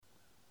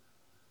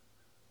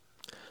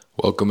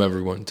Welcome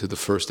everyone to the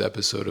first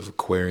episode of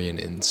Aquarian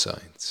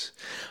Insights.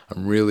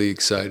 I'm really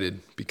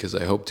excited because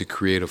I hope to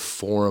create a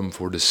forum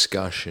for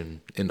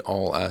discussion in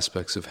all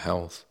aspects of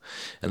health,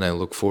 and I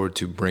look forward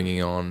to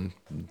bringing on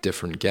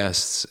different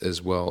guests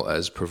as well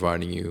as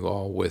providing you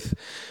all with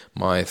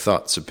my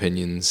thoughts,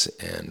 opinions,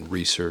 and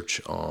research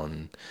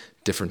on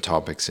different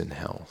topics in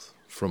health.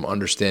 From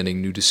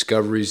understanding new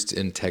discoveries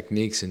and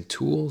techniques and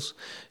tools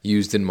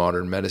used in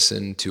modern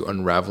medicine to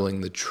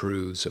unraveling the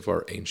truths of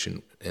our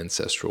ancient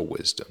ancestral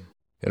wisdom.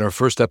 In our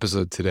first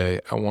episode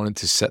today, I wanted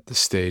to set the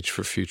stage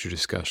for future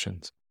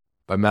discussions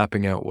by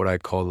mapping out what I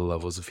call the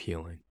levels of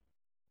healing.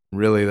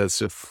 Really,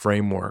 that's a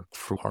framework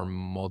for our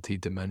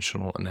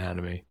multidimensional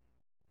anatomy.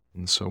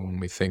 And so when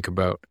we think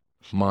about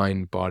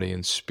mind, body,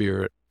 and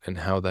spirit, and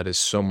how that is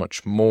so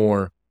much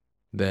more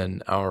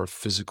than our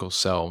physical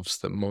selves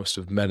that most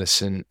of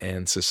medicine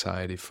and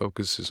society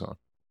focuses on.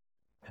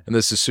 And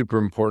this is a super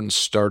important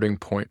starting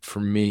point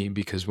for me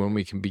because when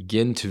we can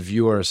begin to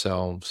view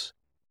ourselves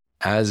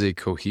as a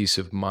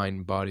cohesive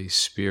mind, body,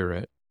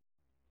 spirit,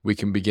 we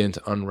can begin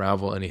to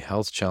unravel any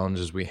health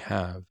challenges we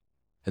have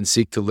and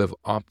seek to live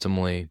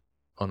optimally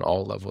on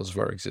all levels of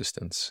our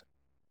existence.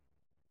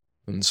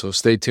 And so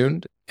stay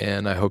tuned,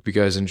 and I hope you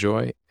guys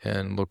enjoy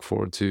and look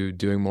forward to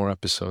doing more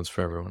episodes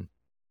for everyone.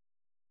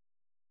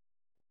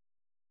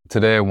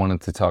 Today, I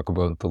wanted to talk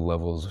about the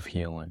levels of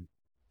healing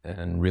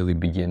and really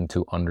begin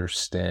to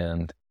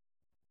understand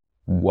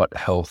what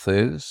health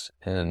is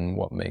and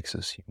what makes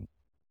us human.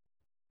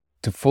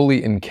 To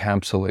fully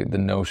encapsulate the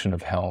notion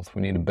of health,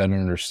 we need a better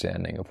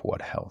understanding of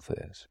what health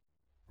is,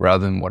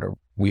 rather than what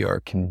we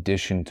are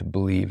conditioned to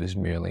believe is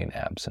merely an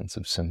absence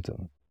of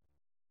symptoms.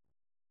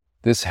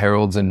 This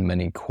heralds in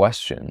many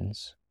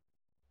questions,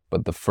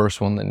 but the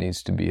first one that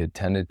needs to be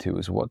attended to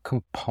is what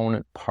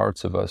component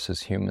parts of us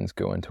as humans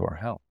go into our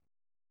health.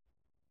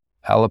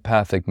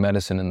 Allopathic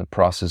medicine, in the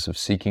process of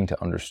seeking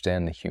to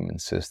understand the human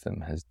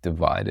system, has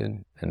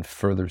divided and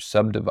further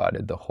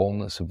subdivided the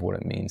wholeness of what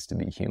it means to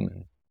be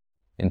human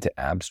into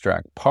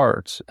abstract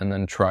parts and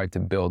then tried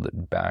to build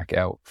it back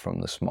out from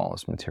the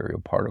smallest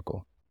material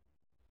particle.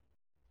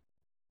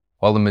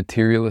 While the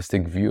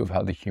materialistic view of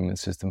how the human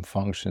system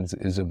functions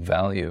is of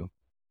value,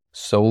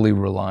 solely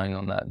relying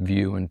on that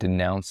view and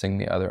denouncing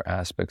the other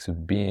aspects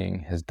of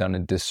being has done a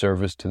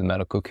disservice to the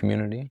medical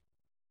community,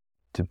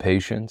 to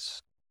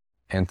patients,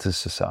 and to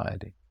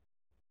society.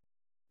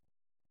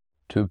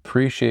 To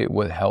appreciate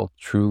what health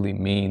truly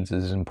means, it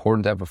is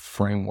important to have a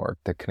framework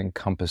that can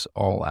encompass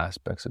all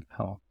aspects of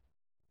health.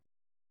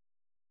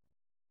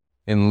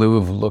 In lieu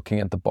of looking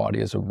at the body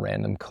as a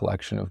random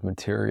collection of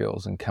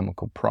materials and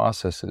chemical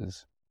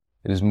processes,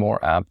 it is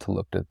more apt to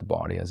look at the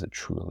body as it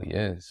truly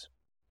is,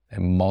 a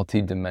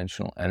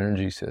multi-dimensional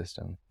energy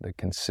system that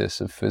consists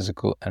of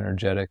physical,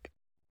 energetic,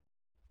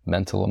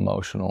 mental,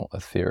 emotional,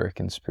 etheric,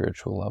 and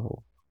spiritual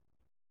levels.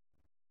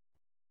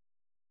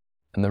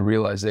 And the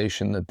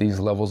realization that these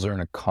levels are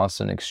in a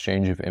constant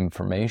exchange of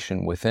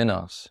information within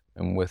us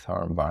and with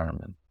our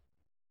environment.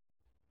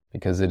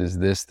 Because it is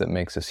this that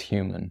makes us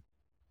human,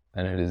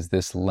 and it is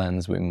this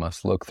lens we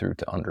must look through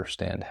to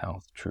understand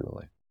health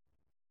truly.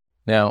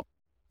 Now,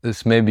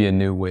 this may be a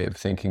new way of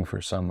thinking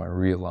for some, I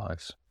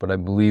realize, but I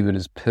believe it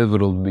is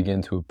pivotal to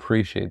begin to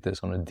appreciate this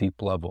on a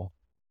deep level,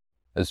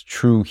 as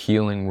true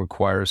healing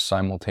requires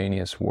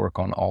simultaneous work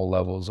on all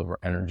levels of our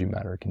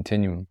energy-matter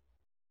continuum.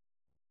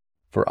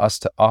 For us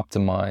to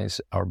optimize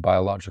our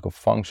biological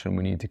function,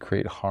 we need to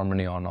create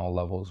harmony on all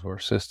levels of our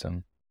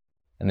system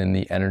and in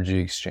the energy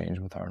exchange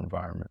with our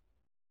environment.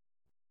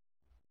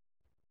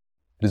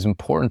 It is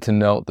important to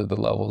note that the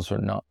levels are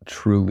not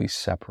truly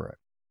separate,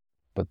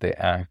 but they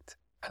act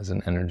as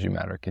an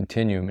energy-matter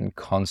continuum in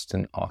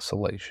constant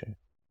oscillation.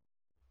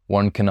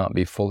 One cannot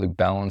be fully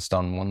balanced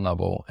on one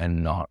level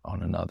and not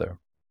on another.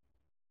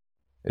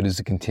 It is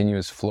a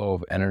continuous flow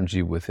of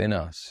energy within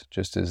us,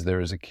 just as there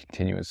is a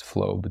continuous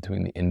flow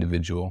between the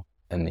individual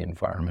and the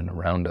environment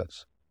around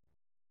us.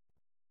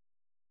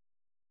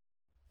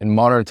 In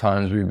modern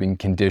times, we've been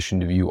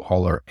conditioned to view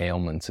all our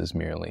ailments as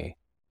merely,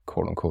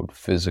 quote-unquote,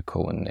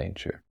 physical in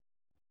nature.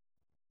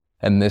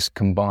 And this,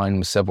 combined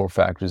with several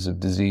factors of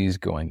disease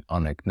going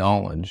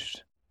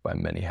unacknowledged by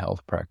many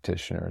health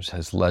practitioners,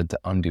 has led to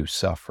undue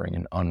suffering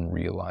and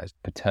unrealized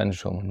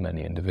potential in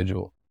many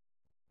individuals.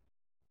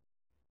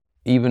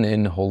 Even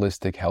in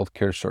holistic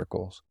healthcare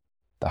circles,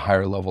 the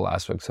higher level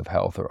aspects of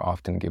health are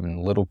often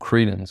given little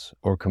credence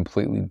or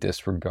completely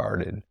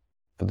disregarded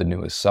for the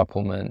newest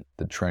supplement,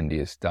 the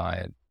trendiest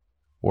diet,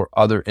 or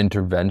other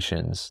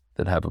interventions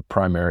that have a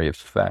primary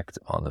effect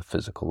on the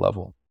physical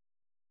level.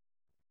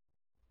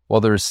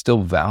 While there is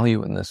still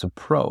value in this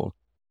approach,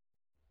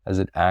 as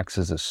it acts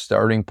as a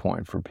starting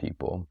point for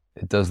people,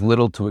 it does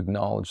little to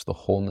acknowledge the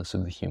wholeness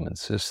of the human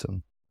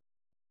system.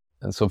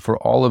 And so for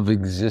all of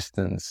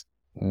existence,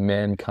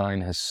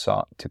 mankind has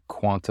sought to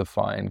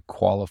quantify and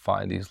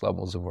qualify these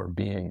levels of our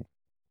being.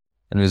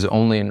 And it is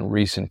only in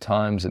recent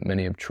times that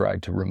many have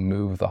tried to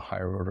remove the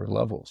higher order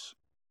levels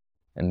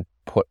and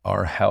put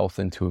our health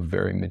into a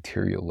very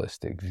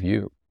materialistic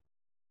view.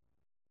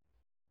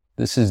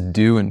 This is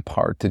due in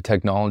part to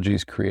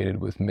technologies created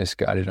with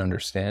misguided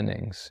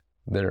understandings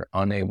that are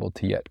unable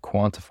to yet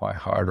quantify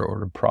higher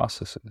order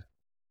processes.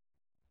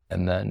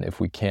 And then if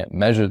we can't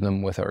measure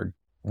them with our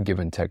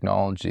given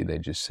technology, they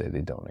just say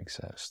they don't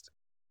exist.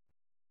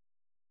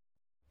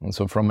 And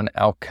so from an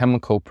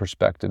alchemical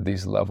perspective,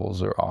 these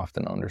levels are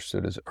often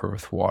understood as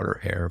earth,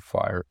 water, air,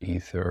 fire,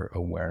 ether,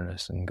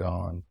 awareness, and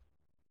God.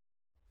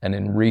 And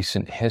in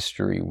recent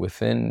history,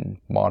 within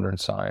modern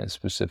science,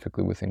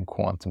 specifically within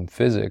quantum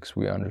physics,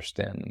 we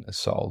understand them as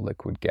solid,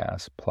 liquid,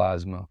 gas,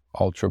 plasma,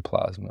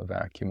 ultraplasma,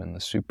 vacuum, and the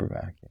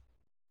supervacuum.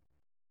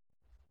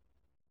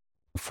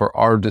 For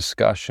our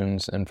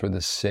discussions and for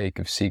the sake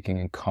of seeking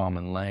a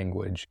common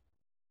language,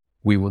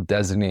 we will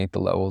designate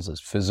the levels as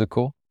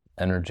physical,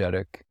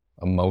 energetic,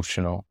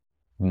 emotional,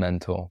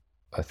 mental,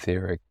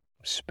 etheric,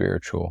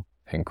 spiritual,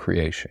 and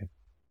creation.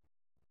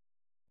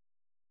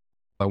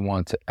 I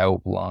want to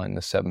outline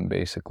the 7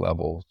 basic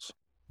levels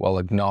while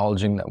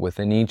acknowledging that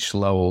within each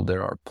level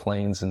there are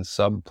planes and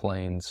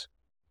subplanes,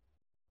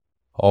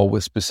 all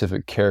with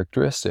specific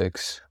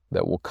characteristics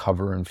that we'll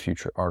cover in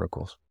future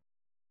articles.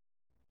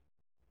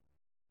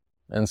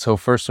 And so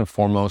first and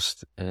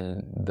foremost,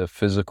 the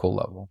physical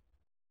level.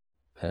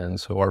 And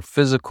so our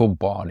physical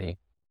body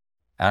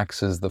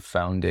acts as the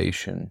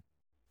foundation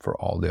for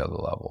all the other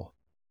levels.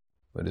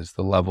 It is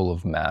the level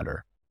of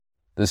matter.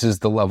 This is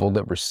the level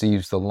that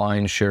receives the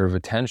lion's share of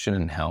attention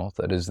in health.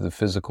 That is the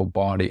physical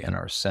body and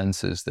our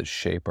senses that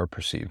shape our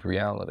perceived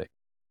reality.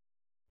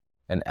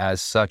 And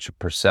as such, a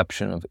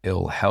perception of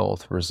ill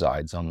health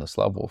resides on this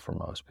level for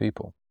most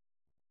people.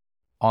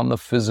 On the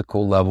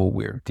physical level,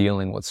 we're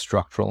dealing with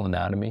structural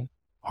anatomy,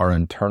 our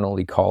internal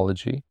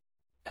ecology,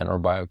 and our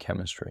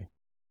biochemistry.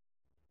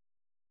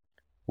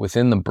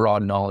 Within the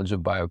broad knowledge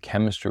of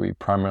biochemistry, we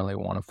primarily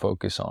want to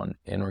focus on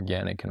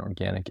inorganic and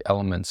organic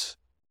elements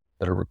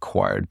that are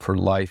required for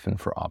life and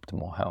for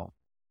optimal health.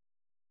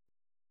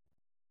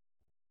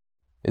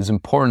 It's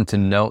important to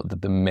note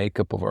that the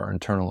makeup of our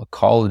internal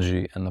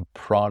ecology and the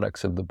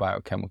products of the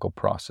biochemical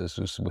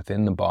processes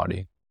within the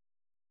body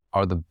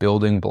are the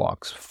building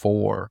blocks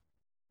for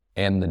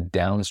and the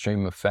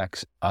downstream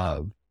effects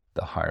of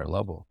the higher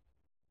level.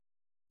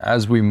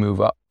 As we move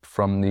up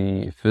from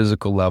the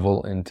physical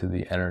level into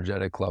the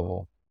energetic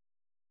level,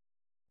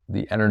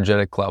 the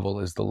energetic level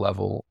is the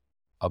level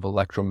of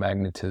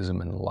electromagnetism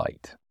and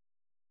light.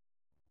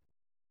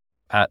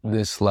 At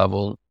this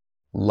level,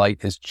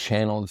 light is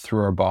channeled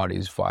through our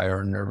bodies via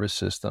our nervous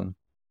system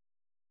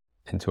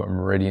into our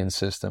meridian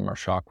system, our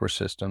chakra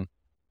system,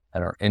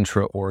 and our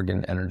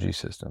intra-organ energy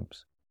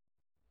systems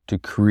to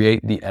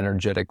create the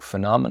energetic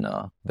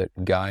phenomena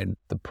that guide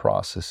the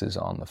processes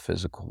on the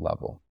physical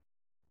level.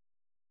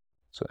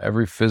 So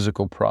every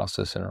physical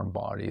process in our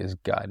body is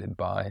guided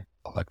by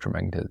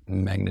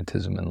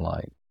electromagnetism and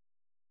light.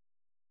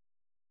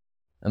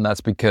 And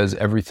that's because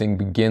everything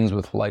begins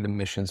with light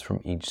emissions from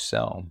each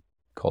cell,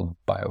 called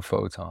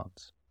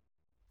biophotons.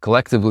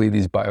 Collectively,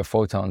 these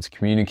biophotons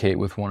communicate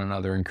with one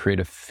another and create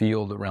a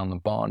field around the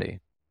body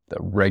that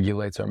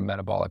regulates our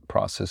metabolic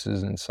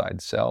processes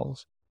inside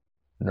cells,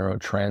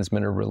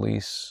 neurotransmitter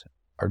release,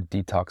 our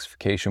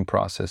detoxification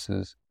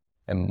processes,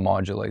 and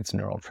modulates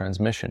neural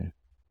transmission.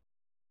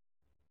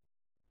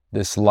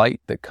 This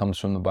light that comes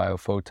from the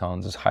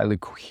biophotons is highly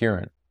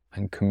coherent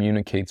and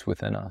communicates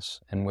within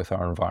us and with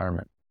our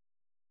environment.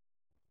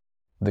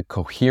 The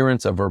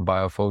coherence of our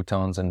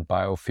biophotons and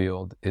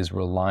biofield is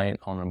reliant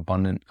on an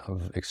abundance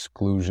of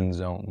exclusion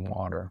zone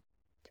water.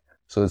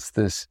 So it's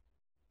this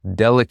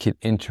delicate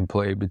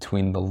interplay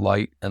between the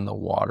light and the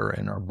water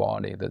in our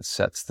body that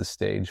sets the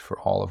stage for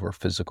all of our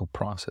physical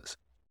process.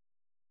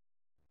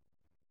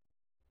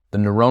 The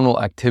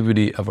neuronal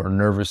activity of our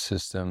nervous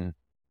system,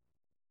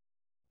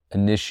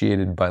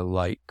 initiated by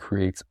light,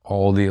 creates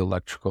all the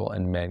electrical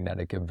and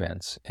magnetic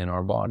events in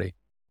our body.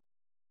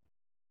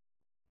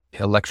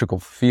 Electrical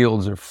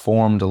fields are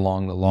formed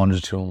along the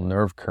longitudinal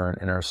nerve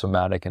current in our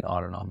somatic and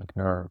autonomic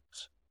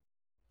nerves.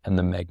 And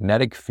the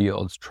magnetic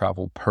fields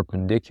travel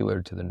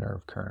perpendicular to the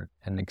nerve current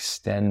and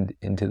extend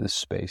into the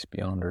space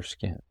beyond our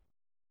skin.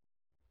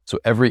 So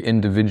every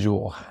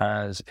individual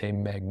has a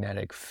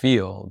magnetic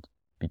field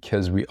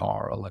because we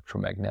are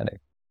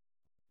electromagnetic.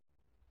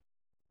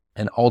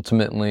 And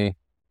ultimately,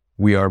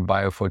 we are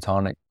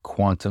biophotonic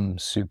quantum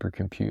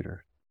supercomputers.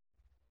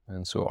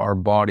 And so our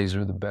bodies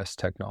are the best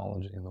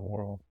technology in the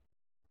world.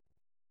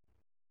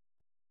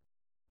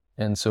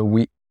 And so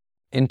we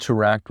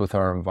interact with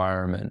our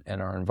environment,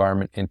 and our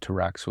environment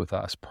interacts with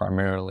us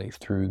primarily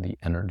through the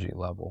energy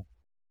level.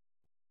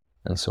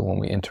 And so when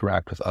we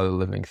interact with other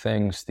living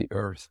things, the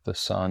earth, the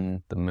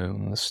sun, the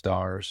moon, the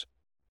stars,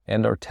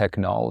 and our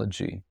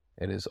technology,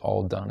 it is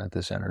all done at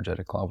this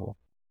energetic level.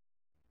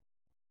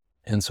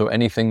 And so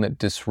anything that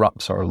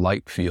disrupts our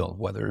light field,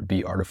 whether it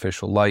be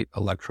artificial light,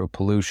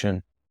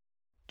 electropollution,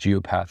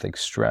 geopathic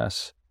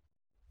stress,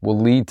 will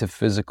lead to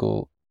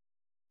physical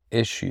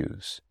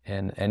issues,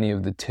 and any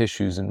of the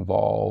tissues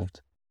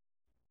involved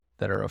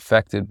that are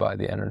affected by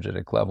the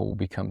energetic level will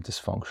become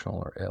dysfunctional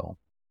or ill.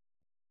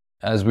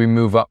 As we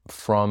move up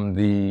from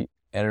the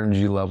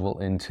energy level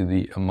into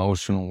the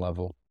emotional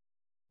level.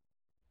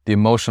 The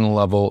emotional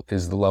level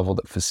is the level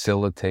that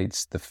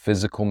facilitates the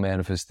physical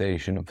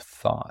manifestation of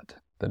thought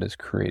that is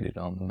created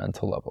on the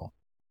mental level.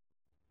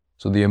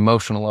 So the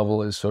emotional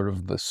level is sort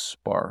of the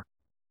spark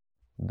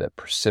that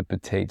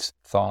precipitates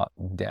thought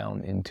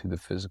down into the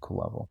physical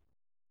level.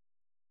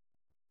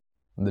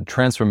 The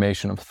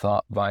transformation of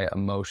thought via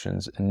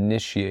emotions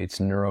initiates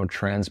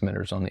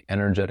neurotransmitters on the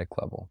energetic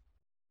level,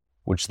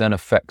 which then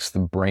affects the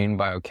brain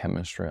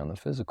biochemistry on the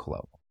physical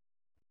level.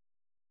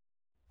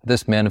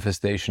 This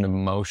manifestation of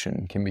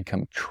emotion can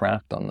become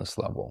trapped on this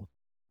level,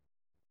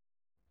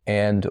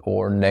 and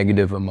or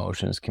negative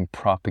emotions can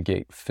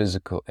propagate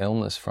physical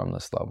illness from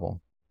this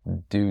level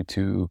due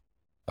to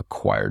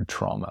acquired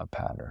trauma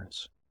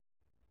patterns.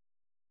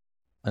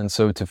 And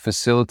so to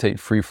facilitate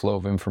free flow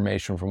of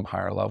information from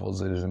higher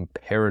levels, it is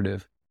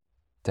imperative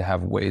to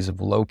have ways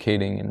of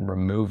locating and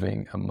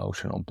removing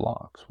emotional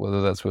blocks,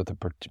 whether that's with a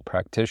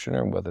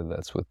practitioner, whether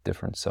that's with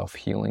different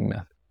self-healing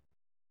methods.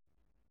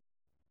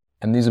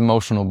 And these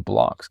emotional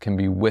blocks can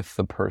be with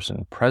the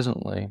person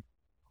presently,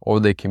 or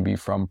they can be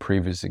from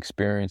previous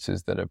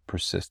experiences that have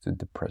persisted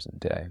to present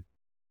day.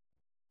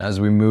 As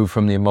we move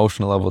from the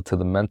emotional level to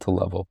the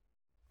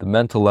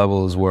mental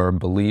level is where our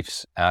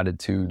beliefs,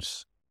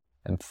 attitudes,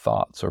 and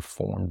thoughts are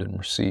formed and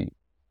received.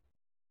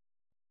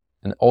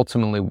 And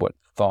ultimately what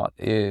thought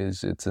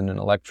is, it's an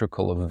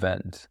electrical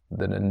event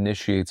that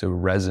initiates a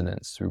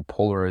resonance through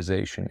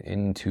polarization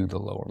into the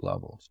lower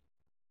levels.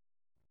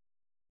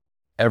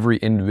 Every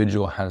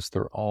individual has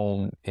their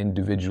own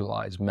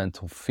individualized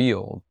mental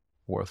field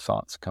where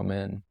thoughts come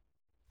in,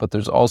 but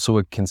there's also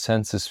a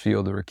consensus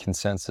field or a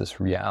consensus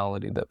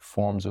reality that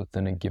forms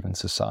within a given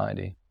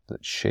society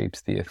that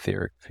shapes the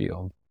etheric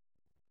field.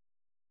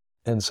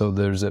 And so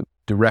there's a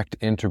direct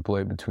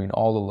interplay between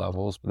all the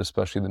levels, but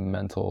especially the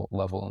mental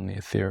level and the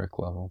etheric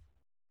level.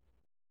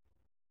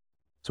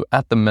 So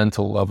at the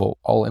mental level,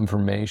 all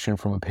information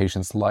from a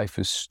patient's life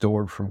is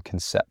stored from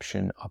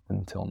conception up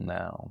until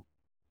now.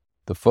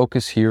 The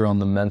focus here on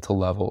the mental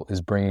level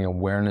is bringing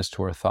awareness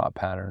to our thought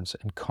patterns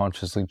and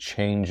consciously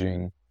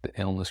changing the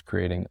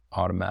illness-creating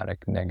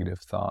automatic negative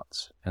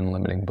thoughts and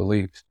limiting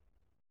beliefs.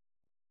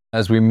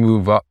 As we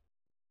move up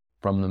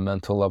from the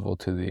mental level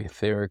to the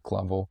etheric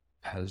level,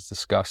 as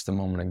discussed a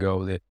moment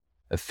ago, the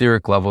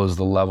etheric level is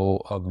the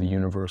level of the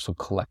universal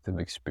collective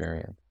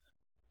experience.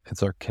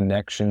 It's our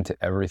connection to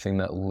everything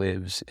that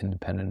lives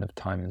independent of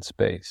time and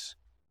space.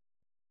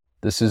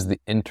 This is the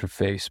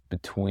interface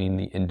between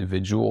the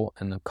individual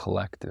and the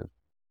collective.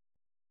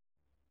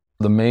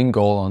 The main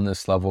goal on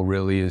this level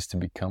really is to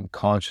become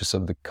conscious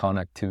of the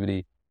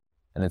connectivity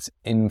and its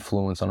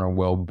influence on our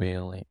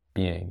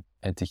well-being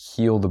and to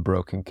heal the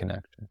broken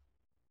connection.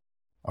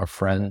 Our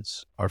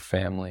friends, our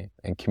family,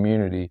 and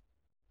community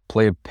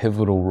play a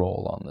pivotal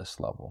role on this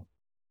level.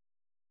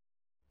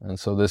 And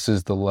so this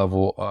is the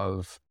level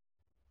of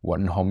what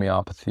in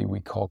homeopathy we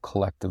call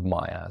collective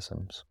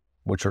miasms,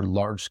 which are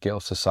large-scale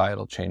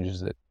societal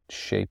changes that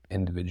shape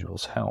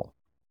individuals' health.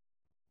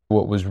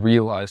 What was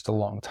realized a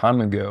long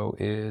time ago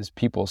is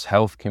people's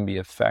health can be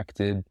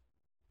affected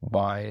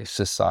by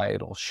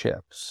societal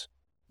shifts.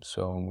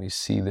 So we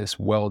see this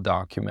well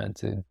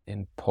documented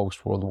in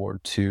post-World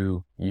War II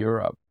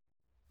Europe.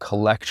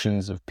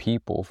 Collections of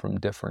people from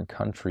different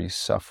countries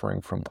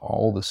suffering from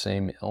all the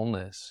same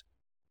illness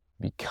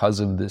because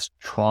of this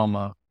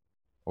trauma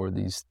or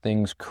these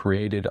things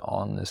created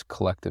on this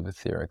collective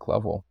etheric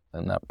level,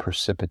 and that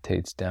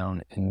precipitates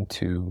down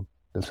into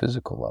the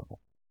physical level.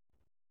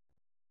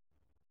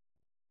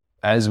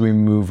 As we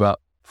move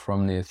up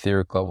from the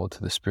etheric level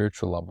to the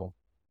spiritual level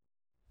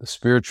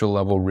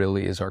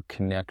really is our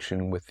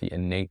connection with the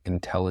innate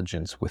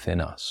intelligence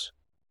within us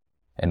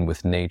and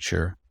with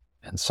nature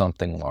and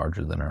something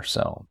larger than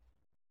ourselves.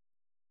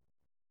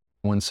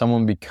 When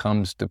someone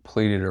becomes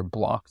depleted or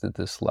blocked at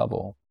this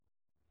level,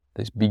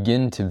 they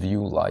begin to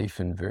view life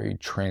in very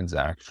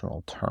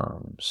transactional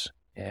terms,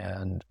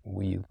 and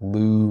we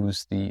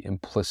lose the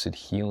implicit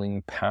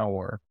healing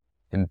power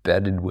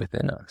embedded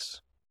within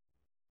us.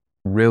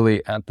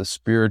 Really, at the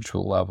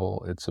spiritual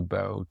level, it's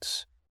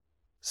about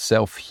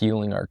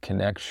self-healing our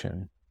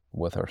connection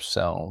with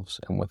ourselves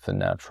and with the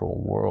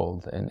natural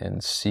world,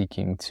 and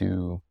seeking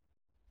to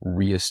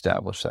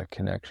reestablish that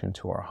connection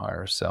to our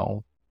higher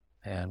self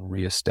and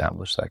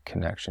reestablish that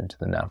connection to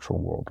the natural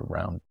world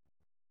around.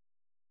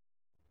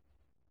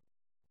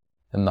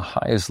 And the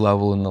highest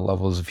level in the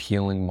levels of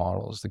healing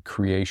model is the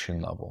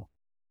creation level.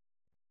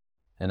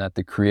 And at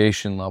the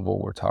creation level,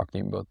 we're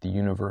talking about the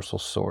universal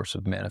source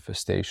of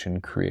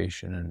manifestation,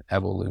 creation, and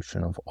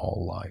evolution of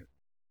all life.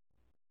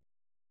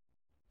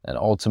 And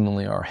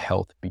ultimately, our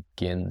health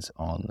begins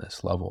on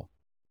this level.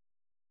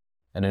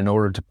 And in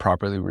order to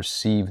properly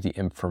receive the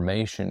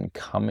information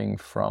coming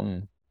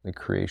from the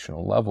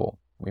creational level,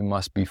 we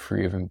must be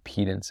free of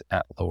impedance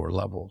at lower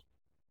levels.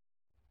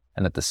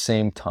 And at the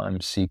same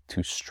time, seek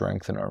to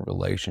strengthen our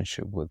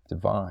relationship with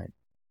divine.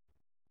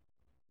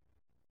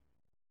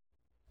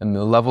 And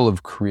the level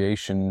of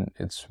creation,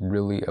 it's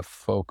really a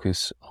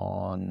focus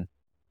on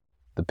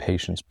the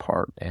patient's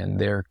part and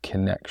their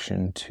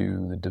connection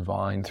to the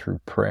divine through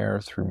prayer,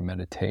 through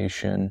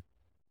meditation,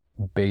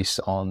 based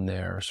on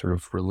their sort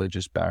of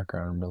religious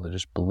background and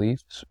religious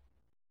beliefs,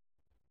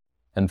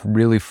 and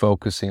really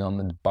focusing on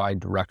the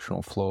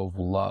bi-directional flow of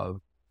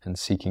love and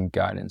seeking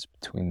guidance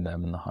between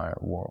them and the higher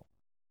world.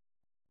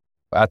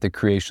 At the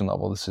creation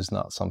level, this is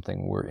not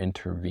something we're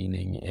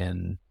intervening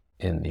in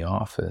the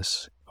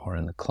office or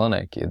in the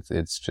clinic.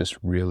 It's just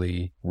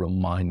really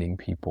reminding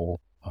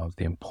people of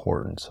the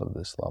importance of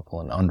this level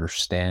and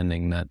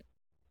understanding that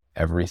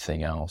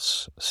everything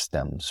else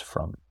stems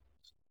from it.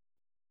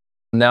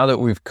 Now that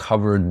we've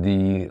covered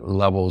the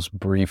levels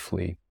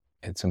briefly,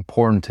 it's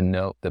important to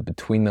note that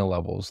between the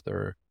levels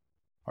there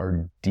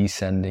are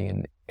descending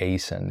and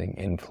ascending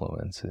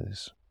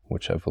influences,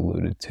 which I've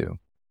alluded to.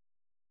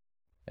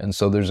 And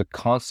so there's a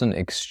constant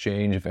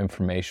exchange of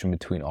information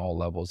between all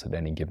levels at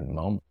any given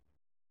moment.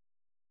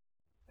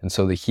 And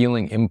so the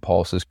healing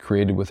impulse is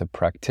created with a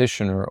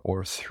practitioner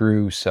or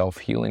through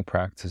self-healing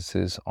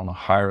practices on a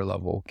higher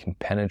level can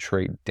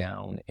penetrate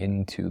down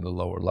into the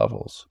lower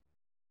levels,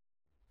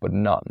 but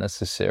not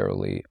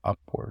necessarily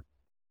upward.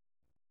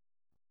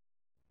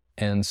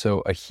 And so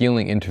a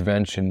healing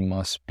intervention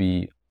must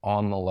be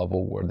on the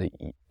level where the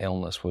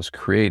illness was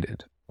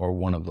created or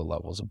one of the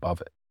levels above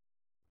it.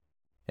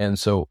 And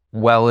so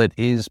while it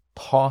is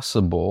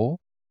possible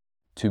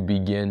to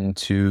begin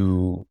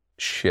to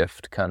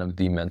shift kind of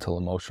the mental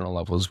emotional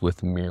levels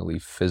with merely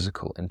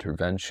physical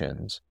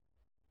interventions,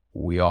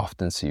 we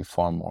often see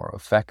far more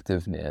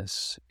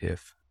effectiveness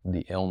if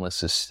the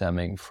illness is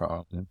stemming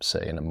from,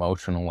 say, an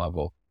emotional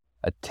level,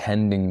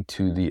 attending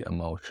to the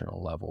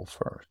emotional level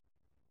first.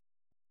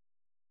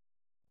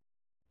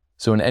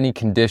 So in any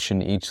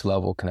condition, each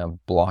level can have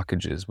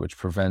blockages which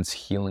prevents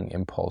healing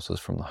impulses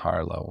from the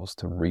higher levels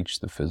to reach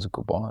the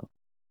physical body.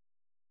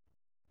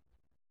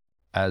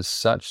 As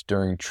such,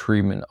 during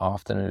treatment,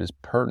 often it is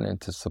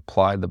pertinent to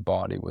supply the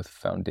body with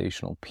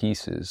foundational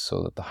pieces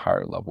so that the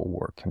higher level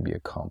work can be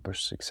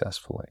accomplished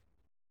successfully.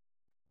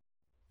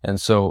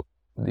 And so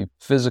the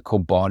physical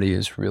body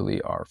is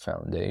really our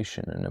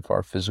foundation. And if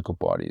our physical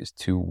body is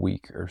too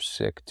weak or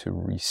sick to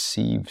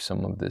receive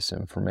some of this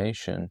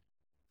information,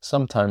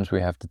 sometimes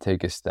we have to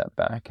take a step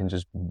back and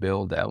just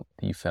build out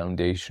the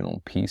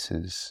foundational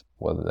pieces,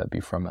 whether that be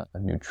from a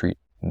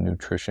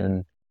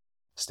nutrition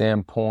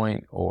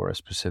standpoint or a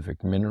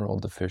specific mineral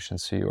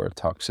deficiency or a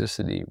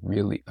toxicity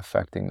really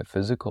affecting the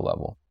physical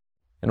level.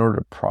 In order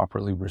to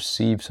properly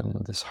receive some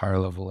of this higher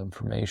level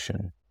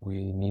information,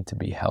 we need to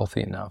be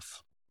healthy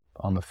enough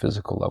on the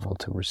physical level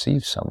to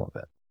receive some of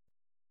it.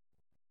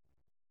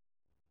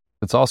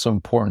 It's also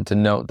important to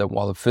note that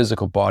while the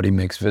physical body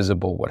makes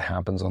visible what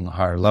happens on the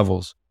higher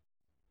levels,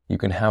 you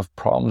can have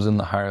problems in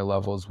the higher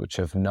levels which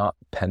have not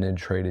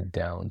penetrated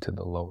down to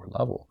the lower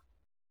level.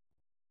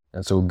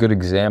 And so a good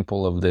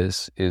example of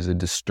this is a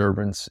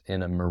disturbance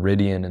in a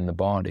meridian in the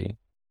body,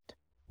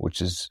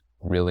 which is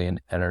really an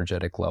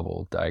energetic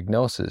level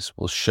diagnosis,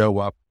 will show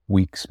up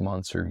weeks,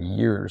 months, or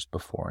years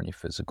before any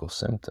physical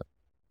symptom.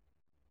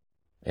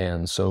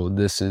 And so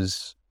this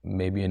is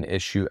maybe an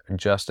issue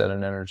just at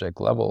an energetic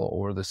level,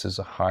 or this is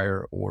a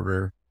higher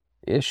order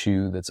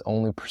issue that's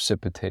only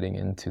precipitating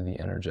into the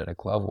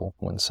energetic level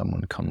when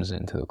someone comes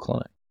into the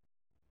clinic.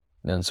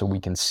 And so we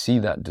can see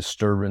that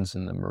disturbance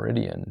in the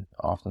meridian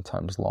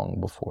oftentimes long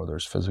before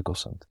there's physical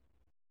symptoms.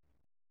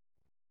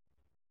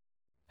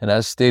 And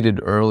as stated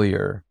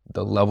earlier,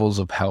 the levels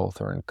of health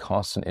are in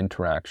constant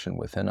interaction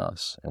within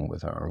us and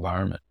with our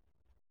environment.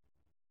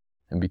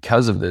 And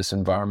because of this,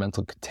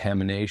 environmental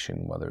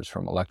contamination, whether it's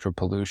from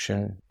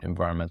electropollution,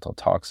 environmental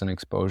toxin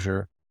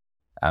exposure,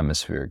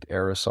 atmospheric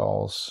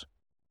aerosols,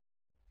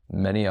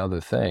 many other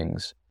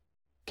things,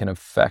 can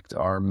affect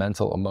our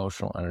mental,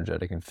 emotional,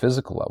 energetic, and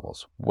physical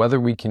levels, whether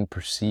we can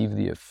perceive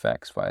the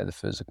effects via the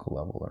physical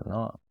level or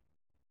not.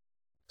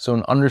 So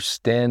an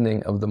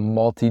understanding of the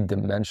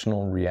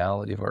multidimensional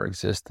reality of our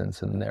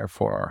existence and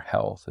therefore our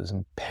health is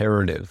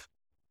imperative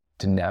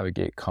to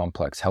navigate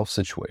complex health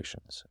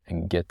situations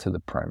and get to the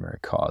primary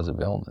cause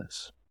of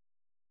illness.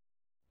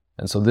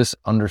 And so this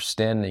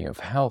understanding of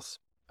health,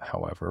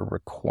 however,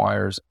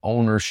 requires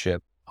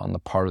ownership on the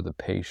part of the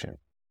patient.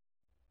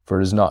 For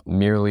it is not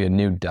merely a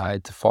new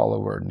diet to follow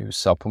or a new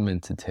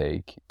supplement to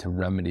take to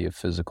remedy a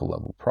physical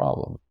level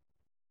problem.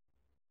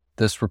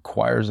 This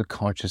requires a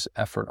conscious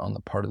effort on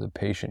the part of the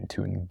patient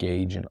to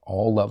engage in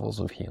all levels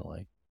of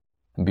healing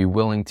and be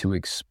willing to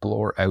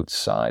explore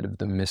outside of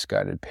the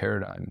misguided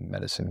paradigm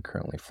medicine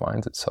currently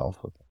finds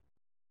itself within.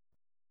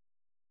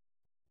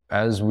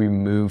 As we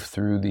move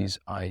through these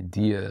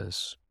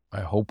ideas, I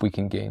hope we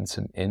can gain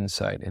some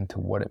insight into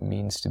what it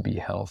means to be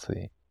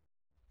healthy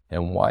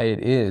and why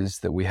it is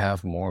that we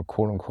have more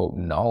quote-unquote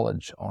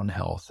knowledge on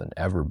health than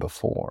ever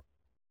before,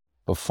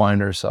 but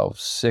find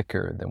ourselves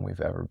sicker than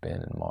we've ever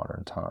been in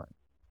modern time.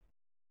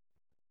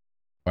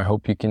 I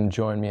hope you can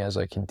join me as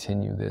I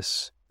continue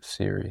this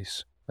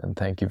series, and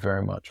thank you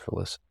very much for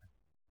listening.